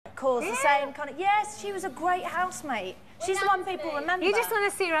calls the same kind of... Yes, she was a great housemate. She's the one people remember. You just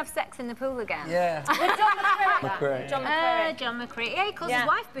want to see her have sex in the pool again? Yeah. With John McCree. John McCree. John McCree. Yeah, he calls his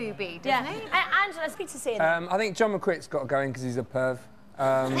wife Booby, doesn't he? Angela, speak to see him. I think John McCree's got to go in because he's a perv.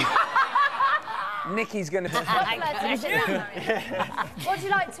 Nikki's going to... What would you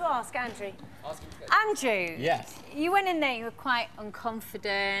like to ask, Andrew? Andrew. Yes. You went in there, you were quite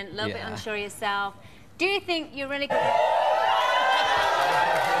unconfident, a little bit unsure of yourself. Do you think you're really good?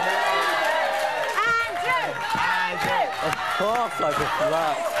 Of course I just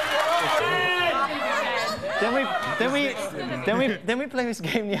Didn't we play this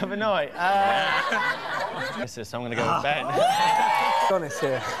game the other night? So I'm going to go with Ben. Be honest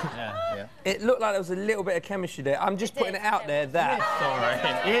here. Yeah. It looked like there was a little bit of chemistry there. I'm just putting it out there that... It's all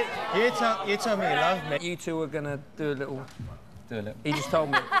right. You told me you loved me. You two were going to do a little... Do a little. He just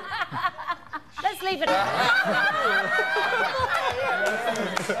told me. Let's leave it. Okay. So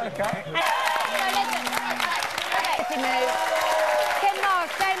listen. Okay.